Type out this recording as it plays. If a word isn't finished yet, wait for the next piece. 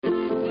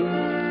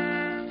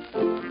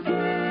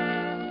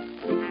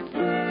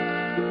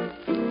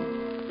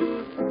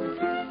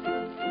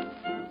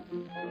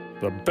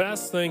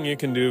best thing you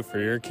can do for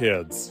your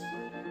kids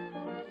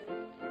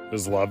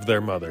is love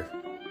their mother.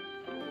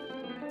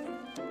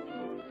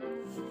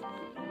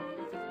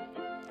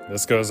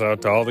 This goes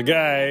out to all the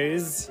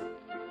guys.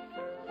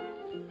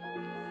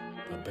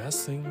 The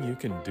best thing you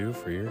can do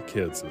for your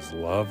kids is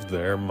love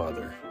their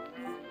mother.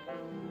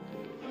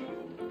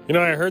 You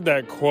know, I heard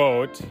that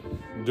quote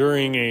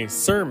during a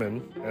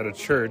sermon at a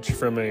church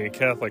from a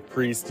Catholic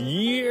priest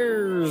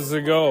years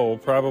ago,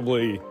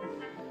 probably,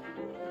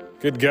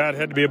 good God,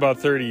 had to be about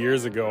 30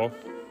 years ago.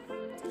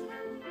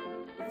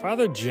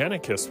 Father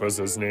Genicus was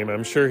his name.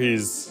 I'm sure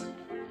he's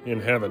in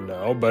heaven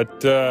now,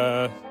 but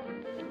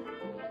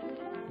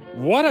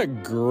what a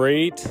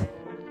great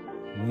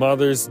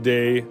Mother's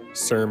Day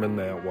sermon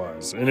that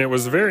was. And it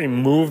was very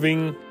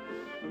moving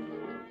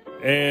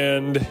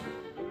and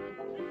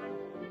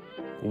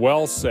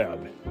well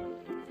said.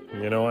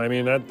 You know, I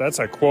mean, that's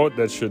a quote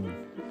that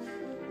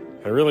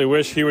I really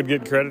wish he would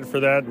get credit for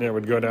that and it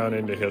would go down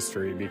into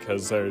history,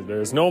 because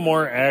there's no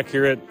more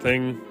accurate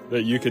thing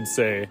that you could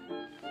say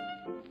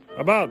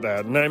about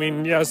that. And I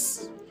mean,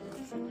 yes,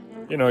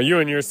 you know, you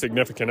and your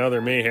significant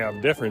other may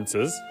have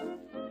differences,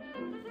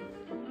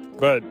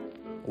 but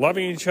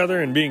loving each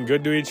other and being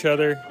good to each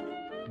other,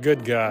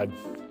 good God,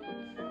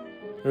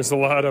 there's a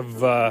lot of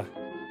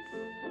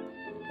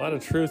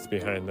truth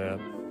behind that.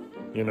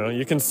 You know,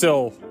 you can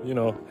still, you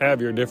know,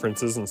 have your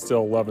differences and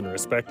still love and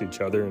respect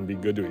each other and be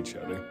good to each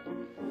other.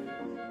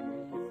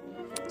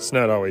 It's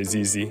not always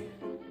easy.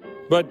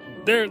 But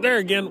there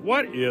again,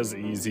 what is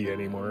easy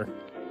anymore?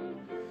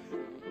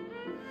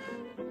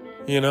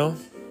 You know?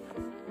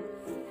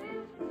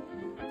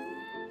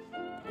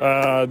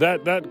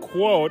 That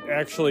quote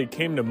actually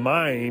came to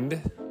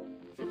mind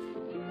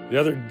the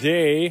other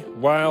day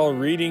while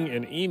reading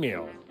an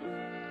email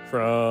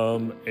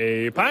from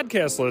a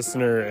podcast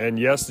listener. And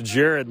yes,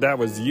 Jared, that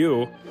was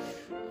you.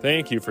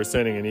 Thank you for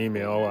sending an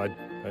email.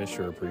 I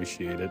sure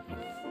appreciate it.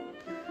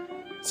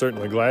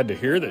 Certainly glad to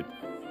hear that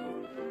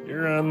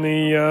you're on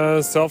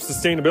the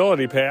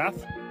self-sustainability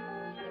path.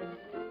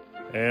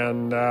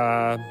 And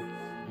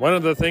one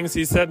of the things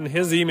he said in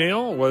his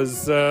email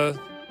was,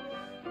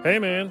 hey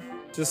man,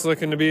 just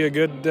looking to be a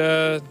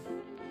good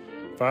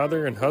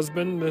father and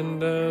husband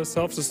and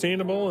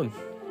self-sustainable and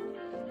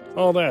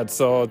all that.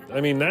 So,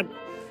 I mean, that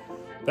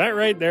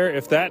right there,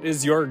 if that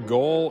is your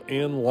goal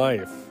in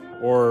life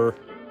or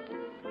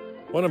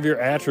one of your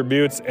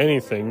attributes,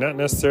 anything, not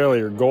necessarily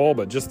your goal,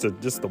 but just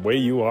the way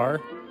you are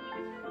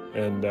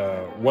and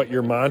what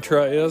your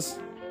mantra is,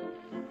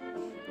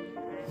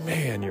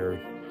 man,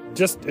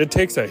 it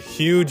takes a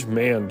huge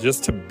man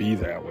just to be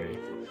that way.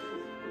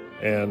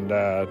 And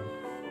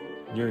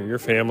your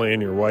family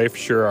and your wife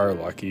sure are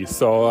lucky.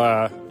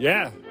 So,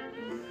 yeah,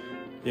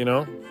 you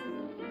know,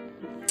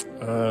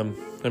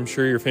 I'm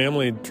sure your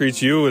family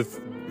treats you with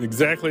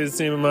exactly the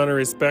same amount of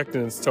respect,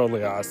 and it's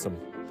totally awesome.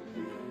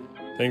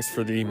 Thanks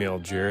for the email,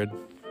 Jared.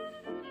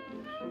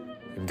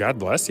 And God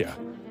bless you.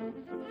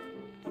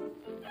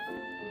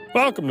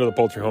 Welcome to the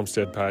Poultry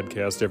Homestead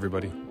Podcast,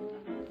 everybody.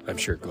 I'm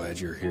sure glad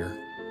you're here.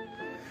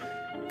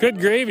 Good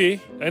gravy.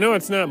 I know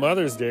it's not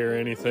Mother's Day or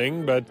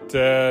anything, but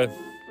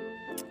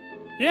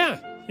yeah,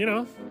 you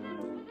know,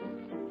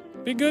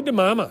 be good to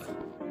mama,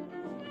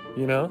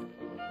 you know?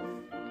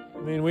 I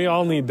mean, we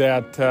all need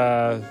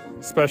that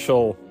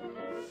special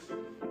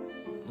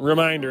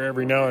reminder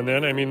every now and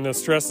then. I mean, the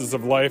stresses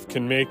of life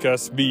can make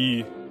us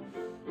be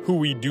who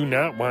we do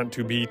not want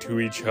to be to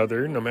each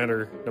other, no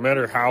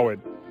matter how it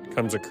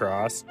comes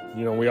across.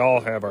 You know, we all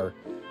have our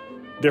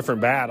different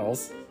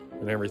battles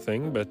and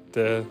everything, but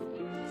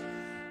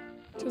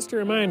just a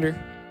reminder,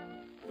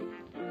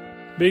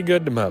 be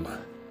good to mama.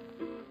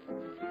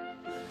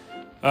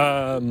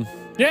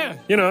 Yeah,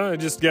 you know, I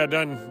just got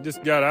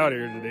out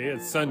here today.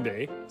 It's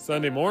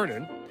Sunday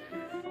morning.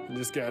 I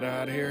just got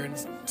out here and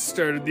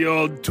started the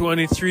old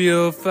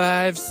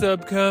 2305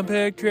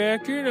 subcompact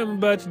tractor, and I'm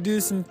about to do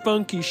some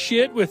funky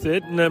shit with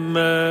it, and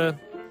I'm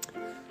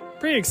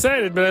pretty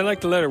excited, but I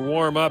like to let her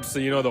warm up so,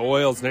 you know, the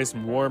oil's nice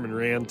and warm and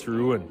ran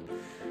through and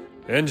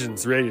the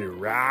engine's ready to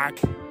rock,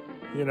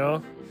 you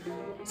know?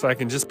 So I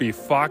can just be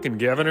fucking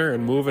giving her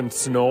and moving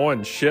snow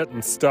and shit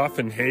and stuff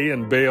and hay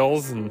and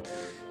bales and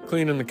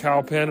cleaning the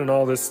cow pen and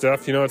all this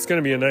stuff. You know, it's going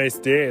to be a nice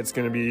day. It's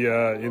going to be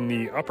in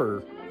the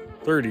upper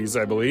 30s,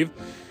 I believe.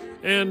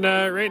 And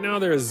right now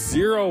there is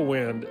zero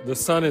wind. The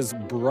sun is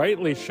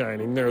brightly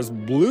shining. There's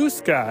blue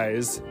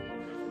skies.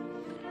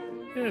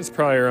 And it's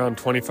probably around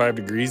 25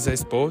 degrees, I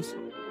suppose.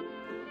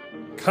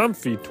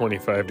 Comfy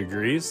 25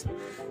 degrees.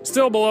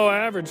 Still below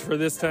average for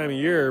this time of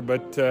year,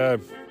 but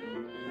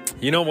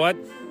you know what?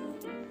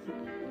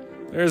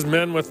 There's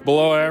men with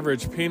below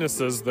average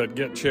penises that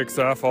get chicks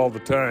off all the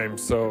time,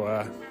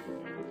 so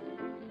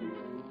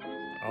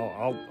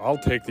I'll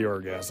take the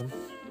orgasm.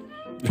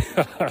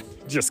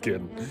 Just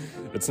kidding.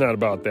 It's not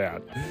about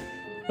that.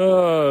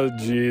 Oh,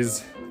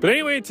 geez. But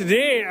anyway,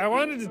 today I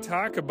wanted to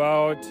talk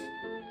about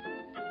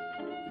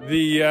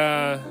the,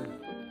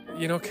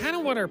 kind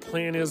of what our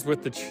plan is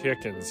with the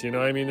chickens. You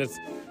know, I mean,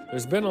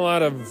 there's been a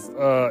lot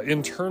of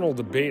internal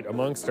debate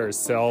amongst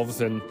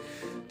ourselves, and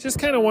just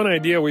kind of one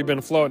idea we've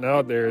been floating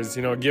out there is,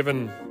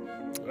 giving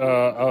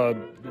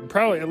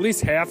probably at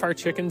least half our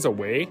chickens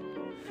away.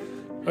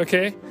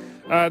 Okay.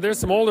 There's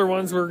some older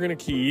ones we're going to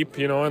keep,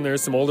 and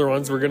there's some older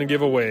ones we're going to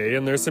give away,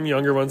 and there's some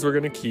younger ones we're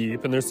going to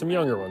keep, and there's some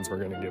younger ones we're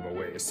going to give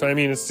away. So,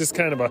 it's just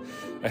kind of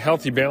a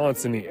healthy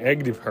balance in the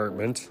egg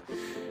department.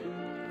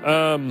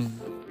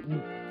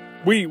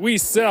 We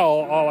sell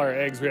all our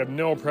eggs. We have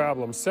no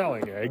problem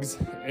selling eggs,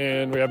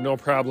 and we have no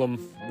problem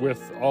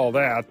with all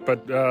that.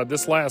 But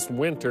this last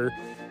winter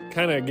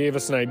kind of gave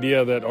us an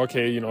idea that,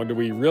 okay, do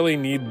we really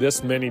need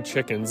this many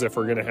chickens if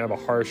we're going to have a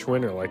harsh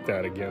winter like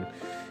that again?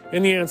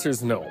 And the answer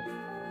is no.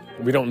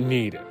 We don't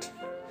need it,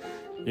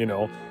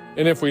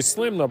 And if we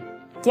slim the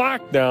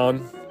flock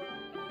down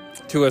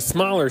to a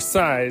smaller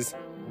size,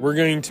 we're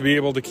going to be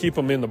able to keep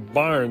them in the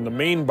barn, the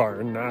main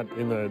barn, not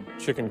in the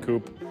chicken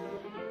coop,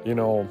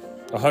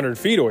 100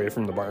 feet away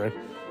from the barn.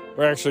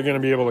 We're actually going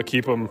to be able to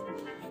keep them,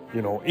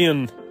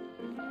 in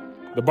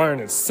the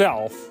barn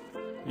itself,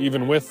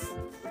 even with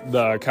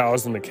the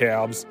cows and the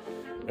calves,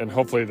 and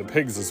hopefully the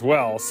pigs as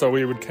well. So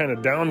we would kind of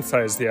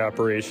downsize the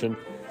operation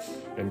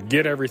and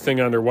get everything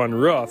under one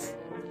roof.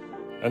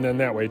 And then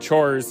that way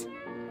chores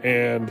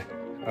and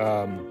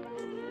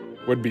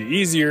would be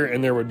easier,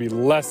 and there would be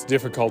less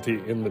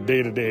difficulty in the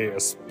day-to-day,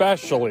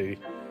 especially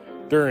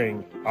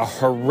during a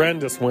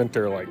horrendous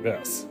winter like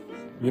this.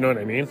 You know what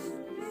I mean?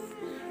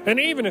 And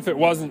even if it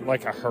wasn't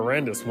like a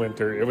horrendous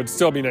winter, it would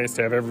still be nice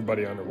to have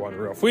everybody under one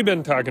roof. We've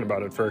been talking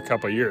about it for a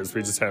couple of years.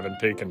 We just haven't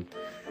taken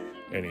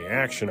any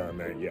action on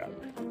that yet.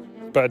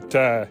 But,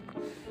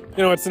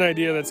 it's an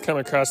idea that's come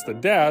across the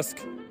desk,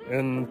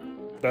 and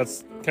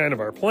that's kind of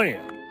our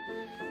plan.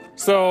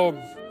 So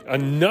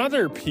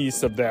another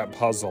piece of that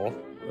puzzle,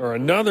 or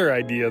another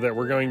idea that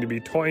we're going to be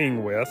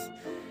toying with,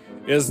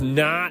 is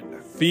not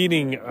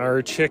feeding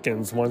our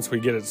chickens once we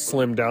get it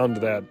slimmed down to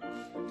that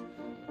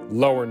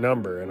lower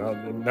number.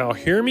 And now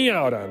hear me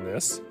out on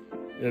this.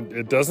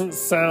 It doesn't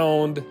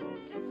sound,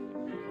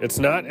 it's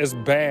not as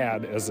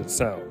bad as it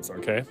sounds,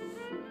 okay?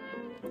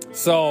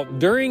 So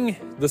during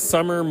the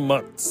summer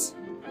months,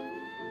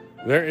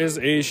 there is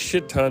a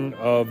shit ton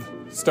of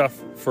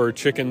stuff for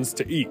chickens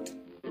to eat.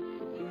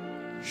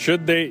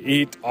 Should they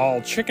eat all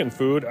chicken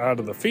food out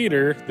of the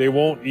feeder, they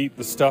won't eat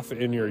the stuff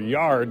in your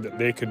yard that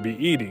they could be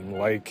eating,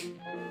 like,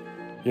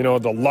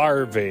 the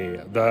larvae,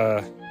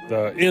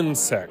 the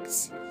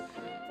insects,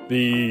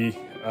 the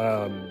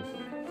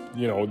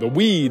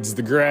weeds,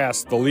 the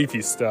grass, the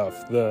leafy stuff,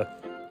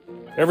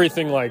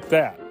 everything like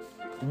that.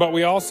 But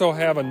we also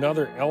have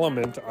another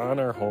element on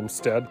our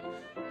homestead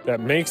that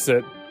makes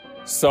it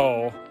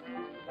so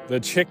the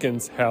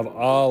chickens have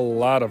a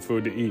lot of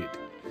food to eat.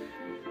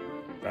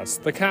 That's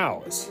the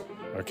cows,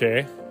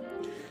 okay?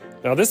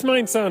 Now, this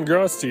might sound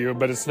gross to you,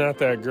 but it's not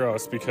that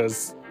gross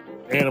because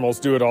animals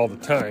do it all the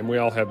time. We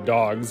all have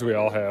dogs. We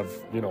all have,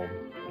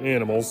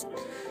 animals.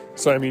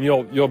 So,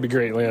 you'll be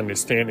greatly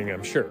understanding,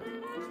 I'm sure.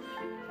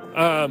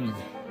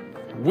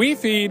 We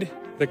feed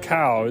the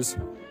cows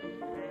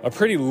a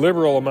pretty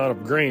liberal amount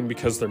of grain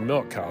because they're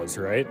milk cows,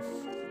 right?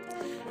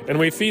 And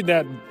we feed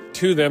that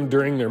to them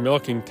during their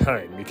milking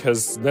time,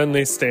 because then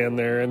they stand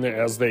there and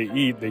as they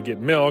eat, they get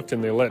milked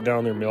and they let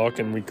down their milk,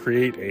 and we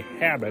create a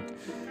habit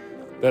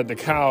that the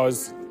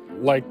cows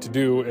like to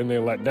do, and they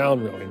let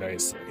down really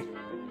nicely.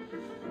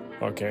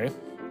 Okay.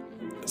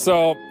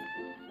 So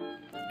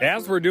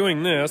as we're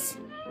doing this,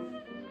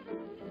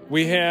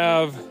 we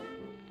have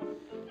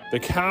the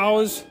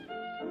cows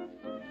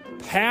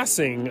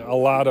passing a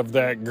lot of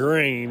that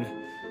grain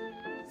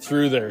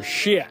through their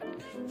shit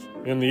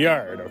in the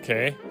yard,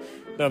 okay?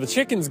 Now, the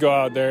chickens go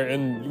out there,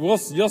 and you'll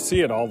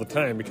see it all the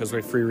time because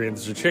we free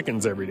range the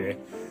chickens every day.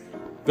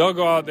 They'll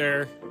go out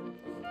there,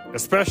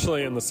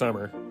 especially in the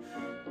summer,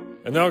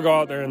 and they'll go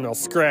out there and they'll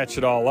scratch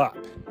it all up,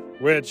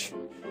 which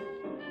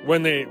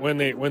when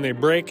they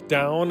break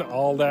down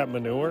all that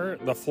manure,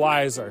 the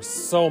flies are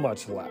so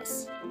much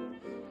less.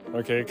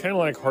 Okay, kind of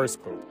like horse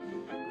poop.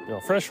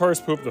 Fresh horse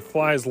poop, the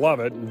flies love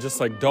it, and just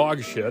like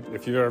dog shit,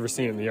 if you've ever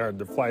seen it in the yard,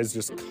 the flies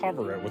just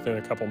cover it within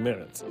a couple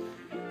minutes.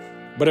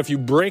 But if you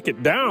break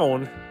it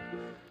down,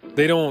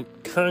 they don't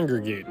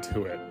congregate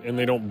to it, and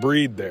they don't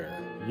breed there.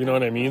 You know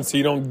what I mean? So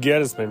you don't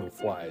get as many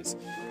flies.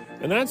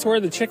 And that's where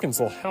the chickens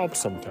will help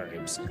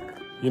sometimes.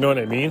 You know what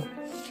I mean?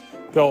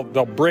 They'll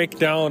break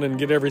down and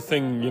get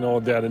everything,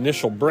 that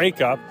initial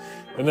breakup,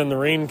 and then the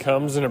rain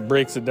comes and it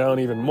breaks it down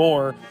even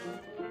more.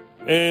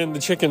 And the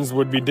chickens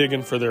would be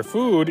digging for their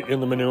food in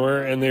the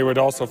manure, and they would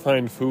also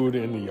find food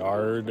in the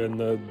yard and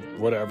the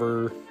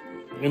whatever,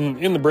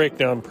 in the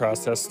breakdown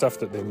process, stuff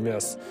that they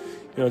miss.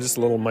 Just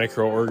a little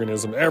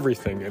microorganism,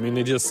 everything.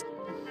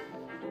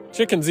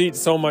 Chickens eat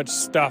so much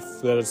stuff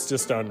that it's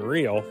just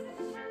unreal.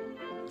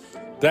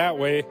 That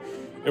way,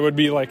 it would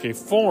be like a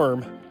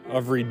form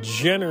of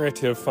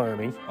regenerative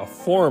farming, a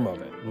form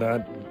of it.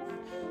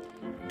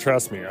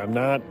 Trust me, I'm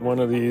not one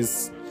of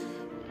these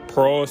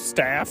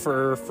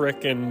pro-staffer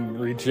frickin'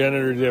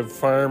 regenerative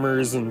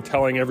farmers and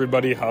telling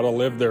everybody how to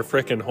live their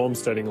frickin'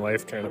 homesteading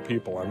life kind of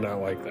people. I'm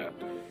not like that.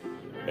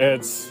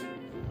 It's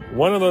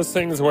one of those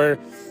things where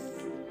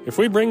if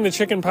we bring the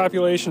chicken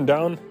population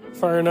down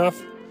far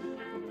enough,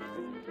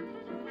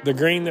 the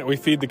grain that we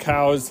feed the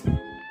cows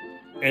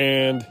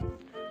and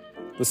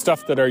the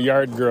stuff that our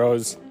yard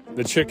grows,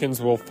 the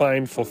chickens will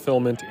find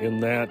fulfillment in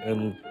that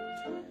and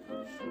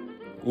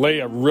lay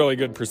a really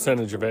good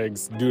percentage of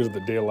eggs due to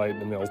the daylight,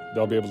 and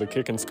they'll be able to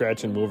kick and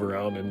scratch and move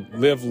around and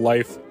live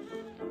life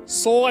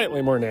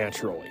slightly more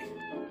naturally.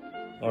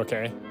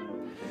 Okay?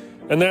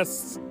 And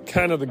that's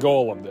kind of the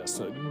goal of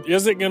this.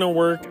 Is it going to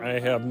work? I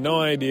have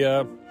no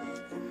idea.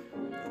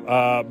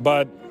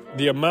 But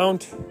the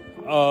amount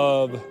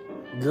of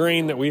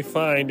grain that we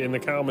find in the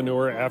cow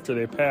manure after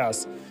they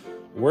pass,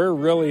 we're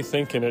really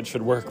thinking it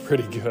should work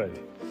pretty good.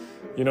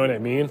 You know what I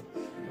mean?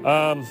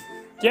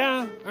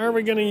 Yeah, are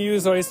we going to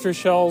use oyster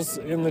shells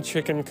in the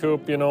chicken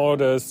coop,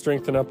 to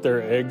strengthen up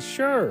their eggs?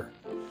 Sure.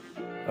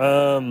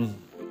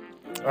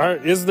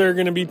 Is there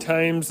going to be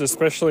times,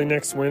 especially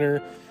next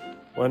winter,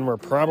 when we're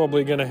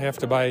probably going to have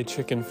to buy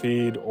chicken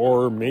feed,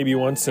 or maybe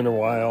once in a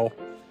while,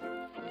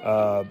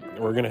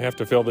 we're going to have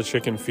to fill the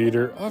chicken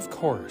feeder? Of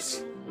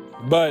course.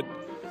 But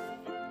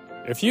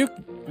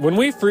when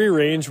we free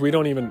range, we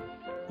don't even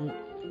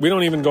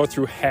go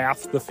through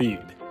half the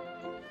feed.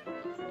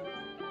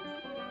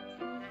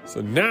 So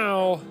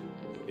now,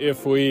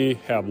 if we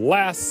have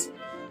less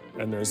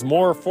and there's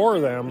more for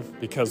them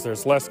because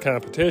there's less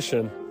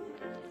competition,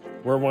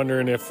 we're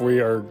wondering if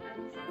we are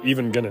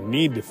even going to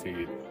need to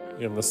feed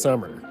in the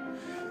summer.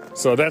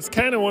 So that's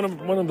kind of one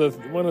of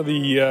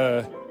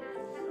the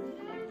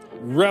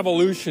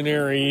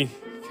revolutionary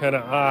kind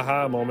of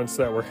aha moments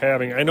that we're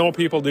having. I know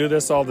people do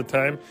this all the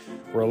time.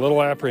 We're a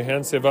little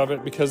apprehensive of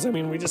it because,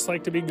 we just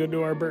like to be good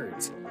to our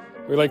birds.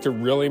 We like to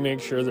really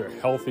make sure they're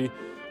healthy,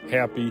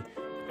 happy,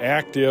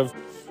 active,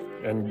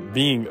 and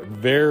being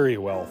very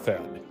well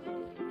fed.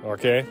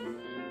 Okay?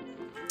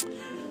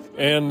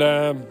 And,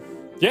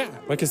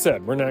 like I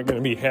said, we're not going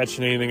to be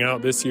hatching anything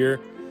out this year.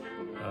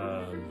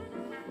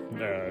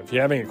 If you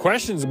have any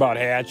questions about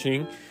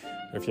hatching,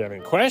 or if you have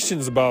any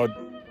questions about,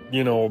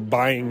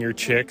 buying your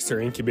chicks or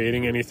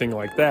incubating, anything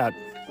like that,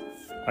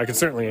 I can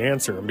certainly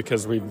answer them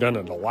because we've done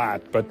it a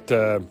lot. But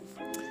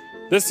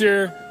this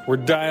year, we're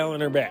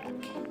dialing her back.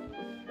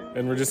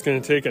 And we're just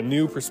going to take a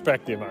new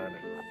perspective on it.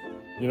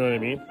 You know what I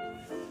mean?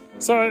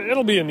 So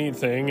it'll be a neat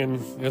thing, and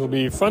it'll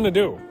be fun to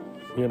do,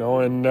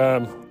 and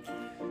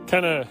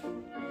kind of,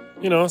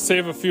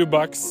 save a few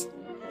bucks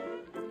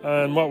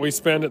on what we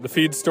spend at the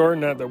feed store.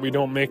 Not that we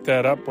don't make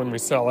that up when we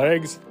sell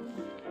eggs.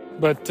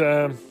 But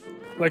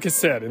like I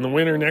said, in the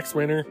winter, next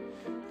winter,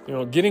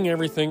 getting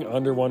everything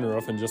under one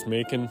roof and just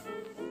making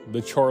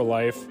the chore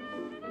life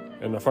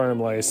and the farm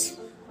life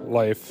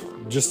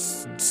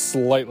just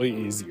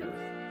slightly easier.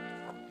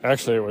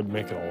 Actually, it would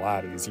make it a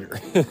lot easier.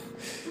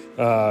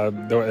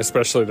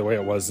 Especially the way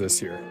it was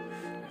this year.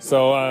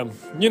 So,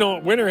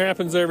 winter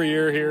happens every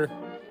year here,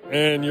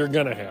 and you're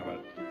going to have it.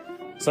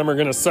 Some are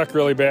going to suck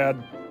really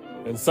bad,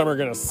 and some are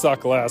going to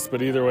suck less,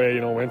 but either way,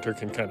 winter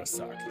can kind of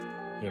suck,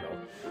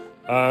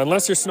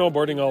 Unless you're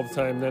snowboarding all the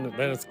time, then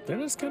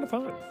it's kind of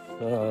fun.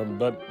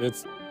 But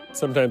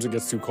sometimes it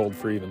gets too cold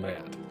for even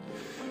that.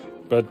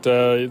 But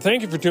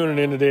thank you for tuning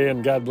in today,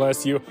 and God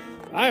bless you.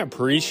 I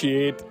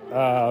appreciate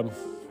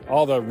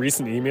all the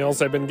recent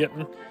emails I've been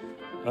getting.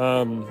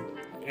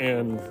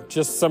 And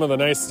just some of the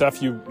nice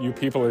stuff you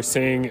people are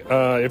saying.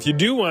 If you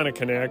do want to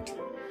connect,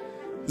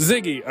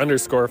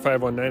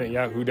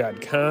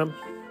 Ziggy_519@yahoo.com.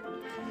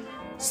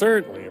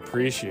 Certainly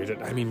appreciate it.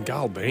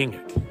 Gol bang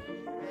it.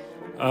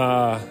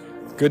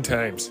 Good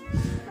times.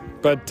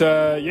 But,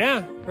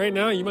 right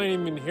now you might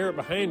even hear it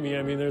behind me.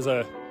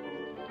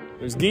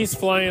 There's geese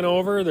flying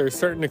over. They're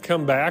starting to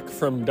come back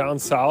from down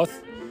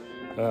south.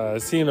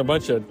 Seeing we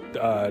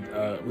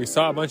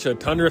saw a bunch of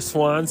tundra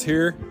swans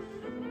here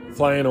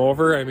flying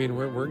over.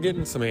 We're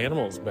getting some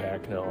animals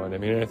back now. And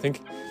I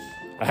think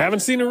I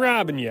haven't seen a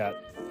robin yet.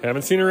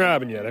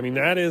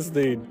 That is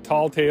the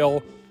tall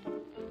tail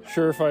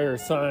surefire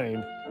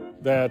sign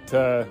that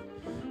you're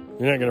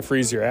not going to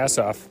freeze your ass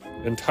off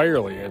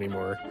entirely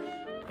anymore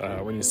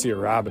when you see a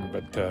robin.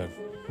 But,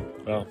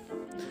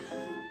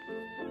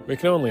 we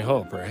can only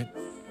hope, right?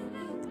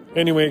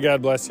 Anyway,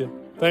 God bless you.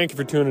 Thank you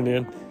for tuning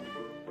in.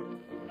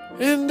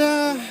 And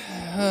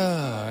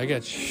I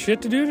got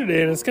shit to do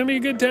today, and it's going to be a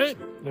good time.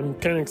 I'm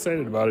kind of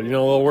excited about it. A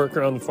little work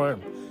around the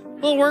farm. A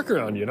little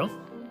workaround,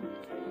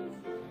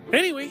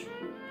 Anyway,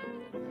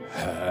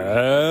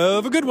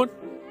 have a good one.